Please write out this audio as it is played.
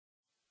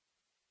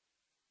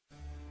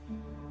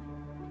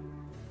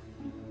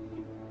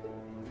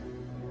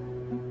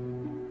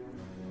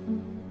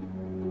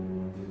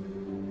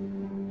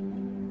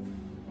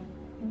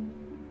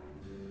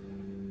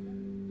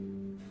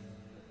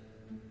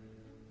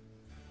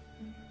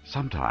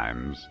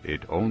Sometimes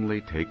it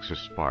only takes a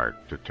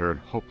spark to turn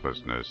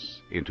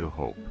hopelessness into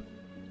hope.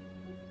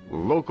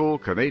 Local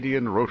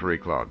Canadian Rotary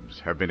Clubs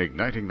have been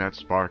igniting that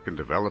spark in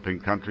developing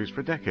countries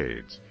for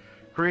decades,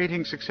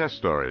 creating success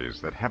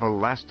stories that have a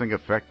lasting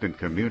effect in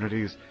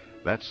communities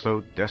that so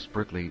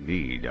desperately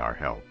need our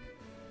help.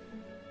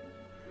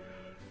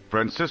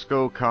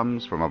 Francisco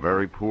comes from a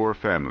very poor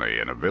family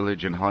in a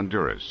village in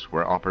Honduras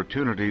where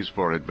opportunities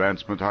for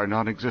advancement are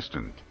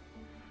non-existent.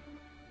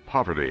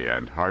 Poverty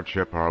and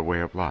hardship are a way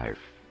of life.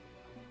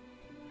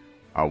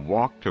 A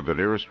walk to the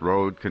nearest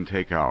road can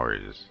take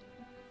hours.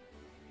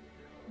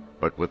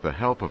 But with the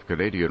help of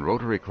Canadian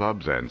Rotary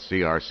Clubs and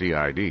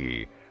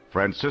CRCID,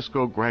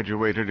 Francisco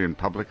graduated in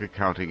public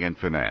accounting and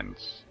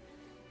finance.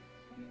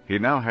 He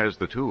now has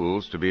the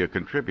tools to be a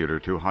contributor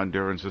to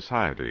Honduran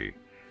society,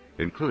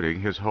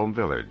 including his home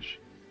village.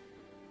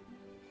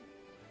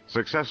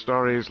 Success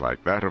stories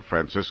like that of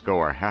Francisco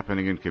are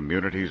happening in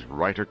communities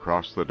right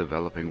across the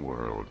developing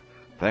world,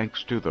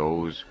 thanks to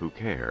those who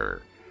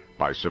care,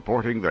 by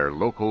supporting their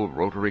local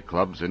Rotary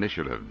Clubs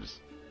initiatives.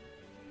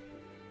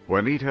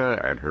 Juanita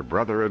and her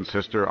brother and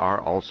sister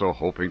are also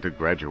hoping to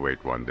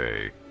graduate one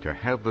day to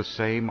have the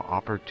same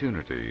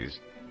opportunities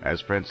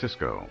as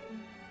Francisco.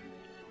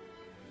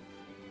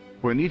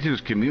 Juanita's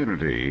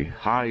community,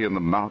 high in the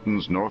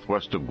mountains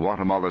northwest of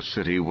Guatemala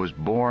City, was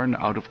born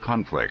out of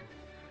conflict.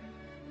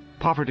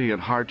 Poverty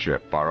and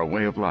hardship are a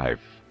way of life.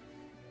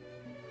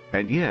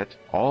 And yet,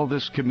 all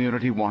this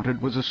community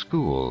wanted was a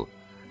school.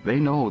 They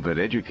know that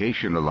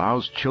education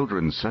allows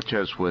children such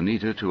as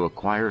Juanita to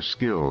acquire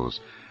skills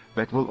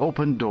that will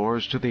open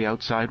doors to the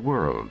outside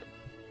world.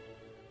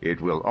 It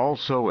will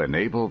also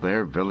enable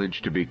their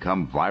village to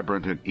become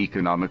vibrant and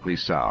economically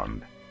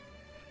sound,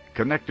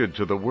 connected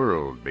to the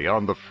world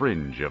beyond the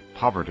fringe of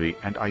poverty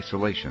and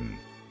isolation.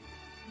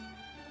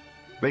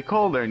 They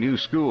call their new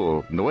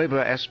school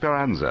Nueva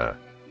Esperanza,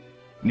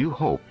 New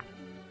Hope,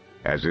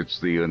 as it's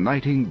the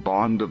uniting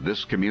bond of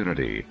this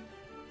community.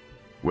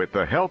 With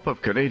the help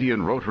of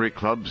Canadian Rotary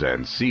Clubs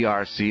and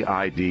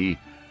CRCID,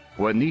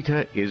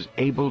 Juanita is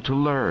able to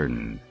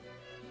learn.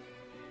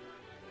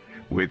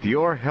 With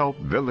your help,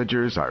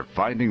 villagers are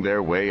finding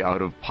their way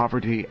out of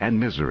poverty and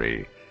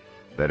misery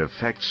that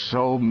affects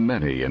so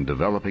many in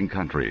developing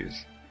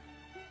countries.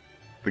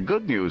 The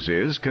good news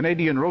is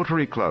Canadian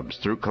Rotary Clubs,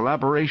 through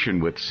collaboration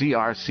with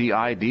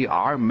CRCID,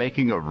 are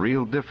making a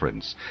real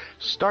difference,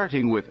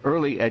 starting with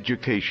early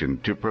education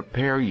to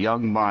prepare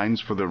young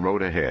minds for the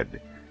road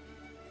ahead.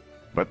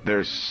 But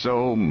there's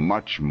so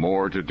much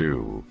more to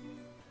do.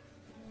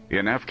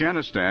 In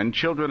Afghanistan,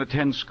 children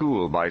attend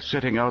school by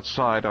sitting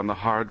outside on the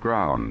hard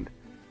ground.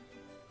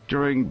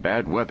 During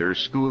bad weather,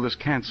 school is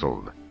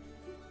canceled.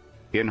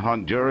 In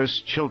Honduras,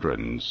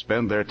 children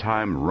spend their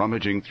time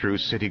rummaging through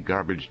city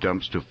garbage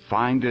dumps to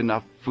find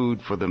enough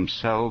food for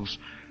themselves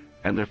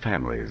and their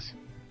families.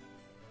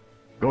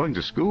 Going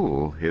to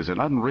school is an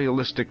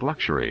unrealistic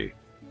luxury.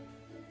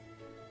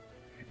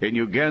 In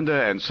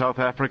Uganda and South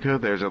Africa,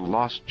 there's a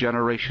lost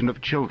generation of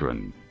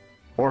children,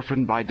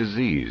 orphaned by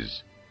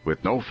disease,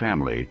 with no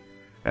family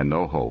and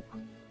no hope.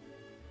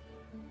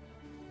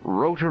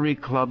 Rotary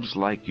clubs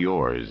like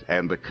yours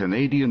and the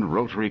Canadian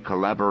Rotary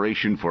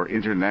Collaboration for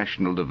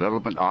International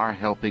Development are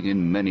helping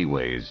in many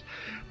ways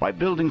by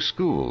building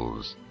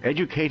schools,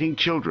 educating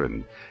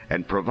children,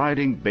 and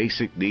providing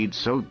basic needs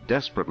so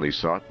desperately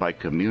sought by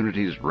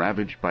communities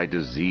ravaged by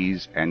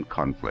disease and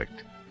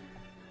conflict.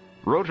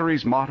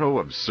 Rotary's motto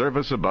of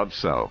service above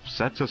self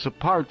sets us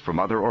apart from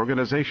other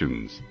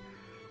organizations.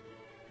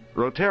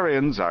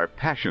 Rotarians are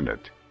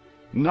passionate,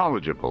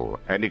 knowledgeable,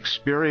 and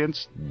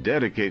experienced,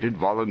 dedicated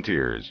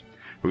volunteers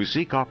who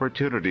seek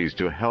opportunities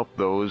to help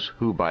those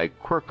who, by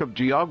quirk of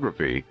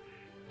geography,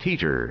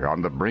 teeter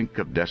on the brink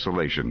of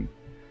desolation.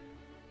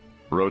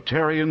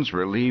 Rotarians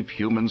relieve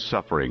human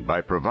suffering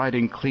by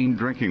providing clean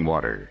drinking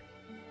water,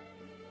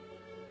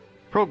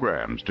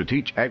 programs to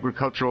teach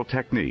agricultural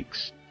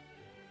techniques,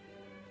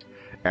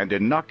 and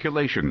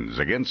inoculations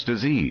against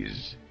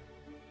disease.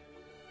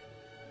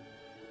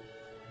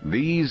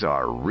 These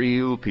are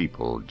real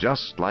people,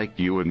 just like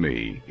you and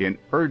me, in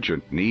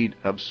urgent need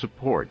of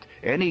support,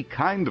 any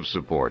kind of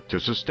support to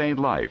sustain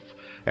life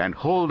and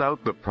hold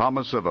out the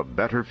promise of a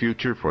better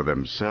future for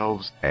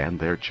themselves and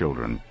their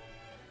children.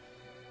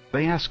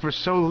 They ask for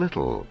so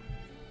little,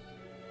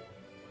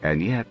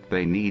 and yet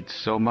they need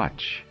so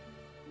much.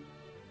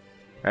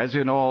 As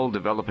in all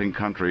developing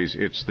countries,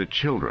 it's the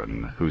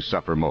children who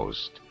suffer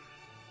most.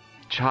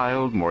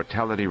 Child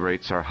mortality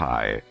rates are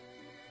high.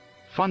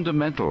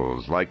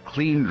 Fundamentals like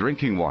clean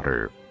drinking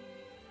water,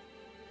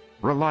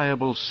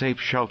 reliable, safe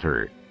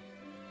shelter,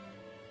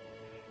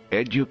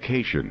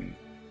 education,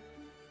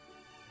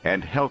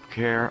 and health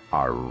care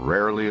are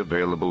rarely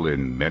available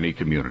in many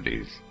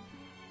communities.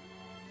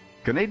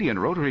 Canadian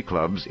Rotary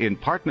Clubs, in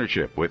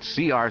partnership with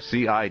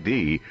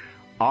CRCID,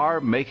 are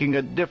making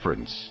a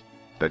difference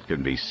that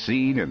can be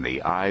seen in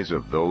the eyes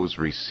of those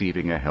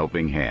receiving a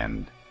helping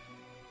hand.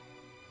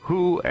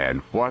 Who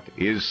and what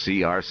is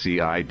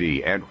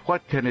CRCID, and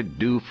what can it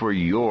do for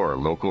your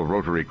local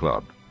Rotary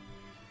Club?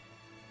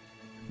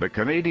 The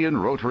Canadian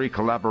Rotary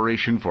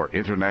Collaboration for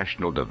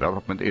International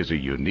Development is a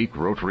unique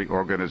Rotary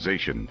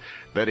organization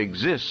that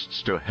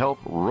exists to help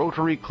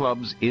Rotary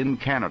Clubs in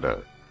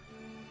Canada.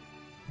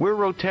 We're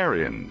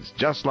Rotarians,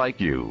 just like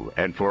you,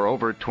 and for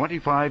over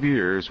 25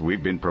 years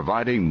we've been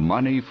providing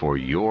money for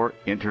your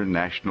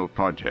international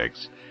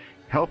projects,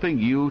 helping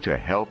you to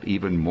help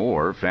even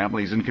more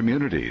families and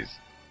communities.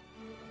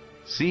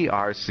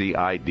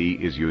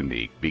 CRCID is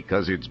unique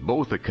because it's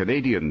both a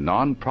Canadian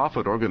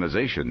non-profit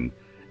organization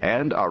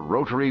and a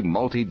Rotary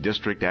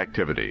multi-district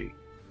activity.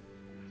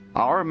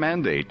 Our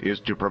mandate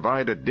is to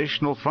provide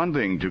additional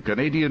funding to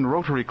Canadian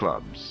Rotary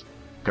Clubs,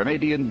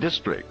 Canadian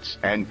districts,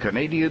 and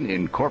Canadian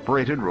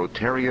Incorporated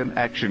Rotarian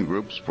Action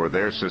Groups for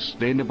their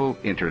sustainable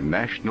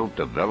international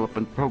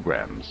development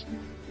programs.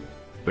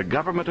 The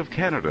Government of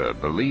Canada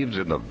believes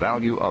in the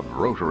value of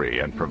Rotary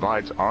and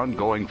provides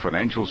ongoing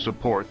financial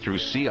support through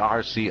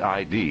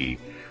CRCID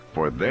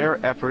for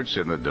their efforts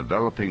in the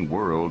developing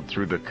world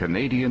through the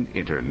Canadian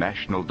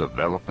International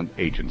Development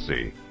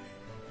Agency.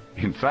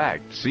 In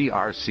fact,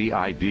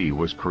 CRCID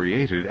was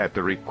created at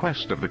the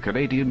request of the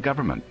Canadian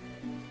government.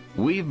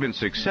 We've been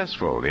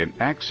successful in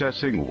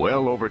accessing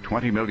well over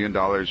 $20 million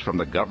from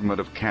the Government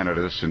of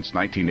Canada since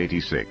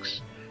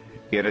 1986.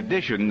 In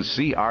addition,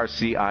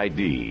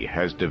 CRCID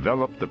has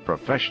developed the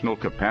professional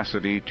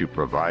capacity to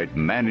provide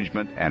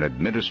management and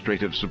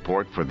administrative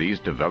support for these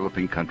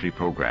developing country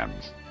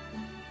programs.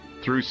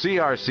 Through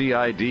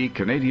CRCID,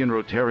 Canadian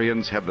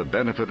Rotarians have the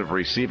benefit of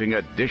receiving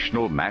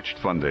additional matched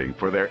funding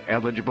for their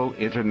eligible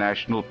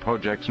international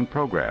projects and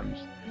programs.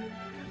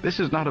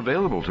 This is not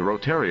available to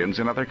Rotarians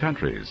in other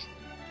countries.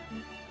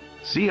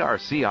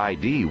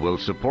 CRCID will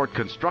support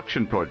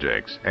construction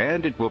projects,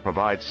 and it will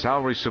provide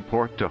salary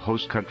support to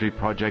host country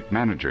project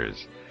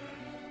managers.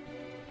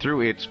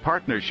 Through its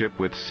partnership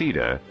with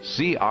CIDA,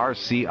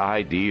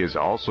 CRCID is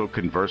also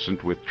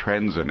conversant with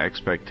trends and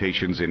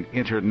expectations in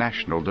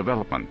international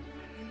development.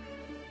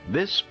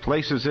 This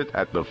places it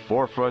at the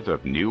forefront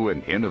of new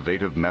and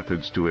innovative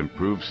methods to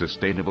improve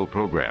sustainable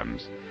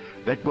programs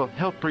that will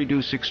help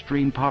reduce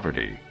extreme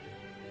poverty.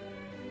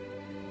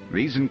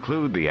 These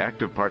include the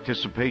active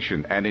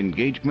participation and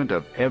engagement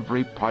of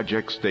every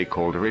project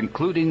stakeholder,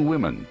 including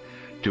women,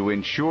 to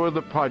ensure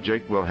the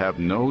project will have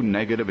no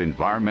negative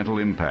environmental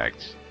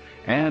impacts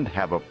and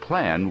have a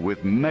plan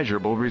with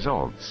measurable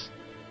results.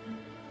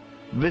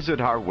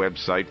 Visit our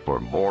website for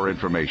more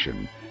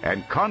information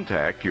and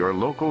contact your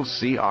local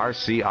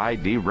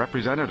CRCID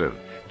representative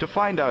to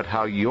find out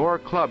how your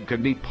club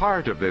can be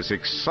part of this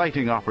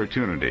exciting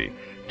opportunity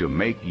to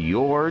make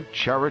your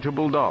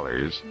charitable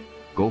dollars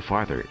go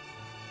farther.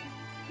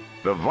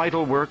 The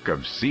vital work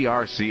of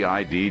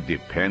CRCID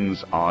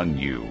depends on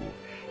you.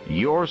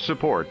 Your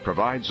support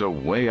provides a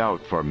way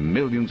out for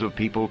millions of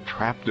people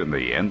trapped in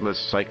the endless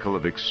cycle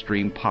of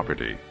extreme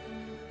poverty.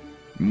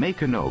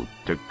 Make a note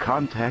to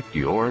contact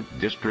your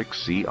district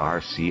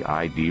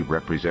CRCID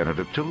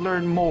representative to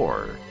learn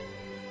more.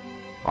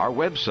 Our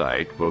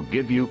website will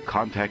give you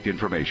contact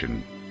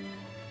information.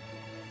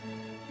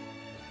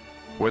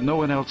 When no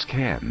one else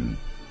can,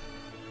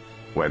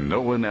 when no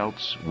one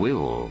else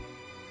will,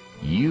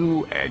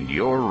 you and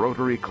your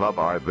Rotary Club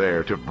are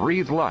there to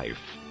breathe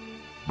life,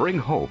 bring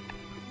hope,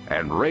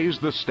 and raise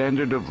the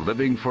standard of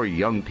living for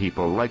young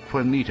people like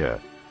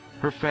Juanita,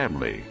 her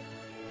family,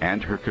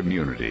 and her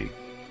community.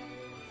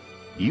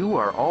 You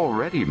are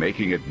already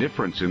making a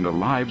difference in the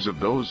lives of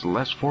those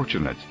less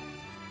fortunate.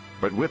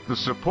 But with the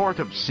support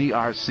of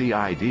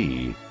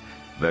CRCID,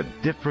 the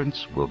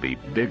difference will be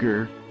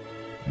bigger,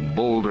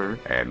 bolder,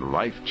 and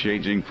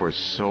life-changing for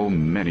so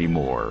many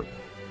more.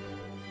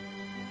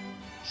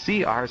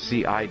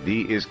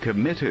 CRCID is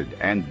committed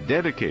and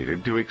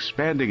dedicated to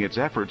expanding its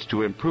efforts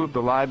to improve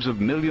the lives of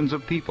millions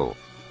of people.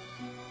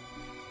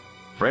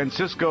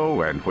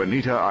 Francisco and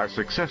Juanita are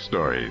success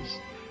stories,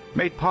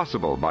 made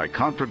possible by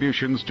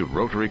contributions to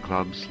Rotary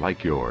Clubs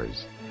like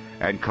yours,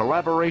 and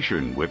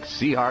collaboration with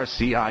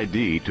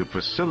CRCID to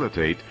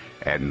facilitate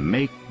and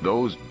make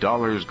those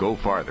dollars go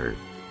farther.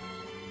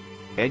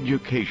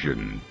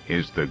 Education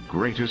is the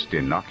greatest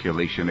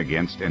inoculation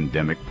against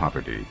endemic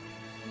poverty.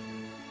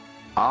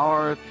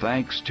 Our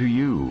thanks to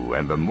you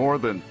and the more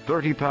than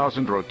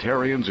 30,000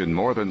 Rotarians in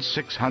more than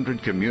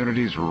 600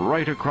 communities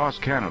right across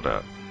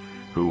Canada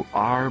who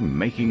are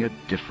making a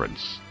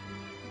difference,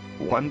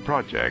 one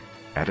project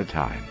at a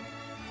time.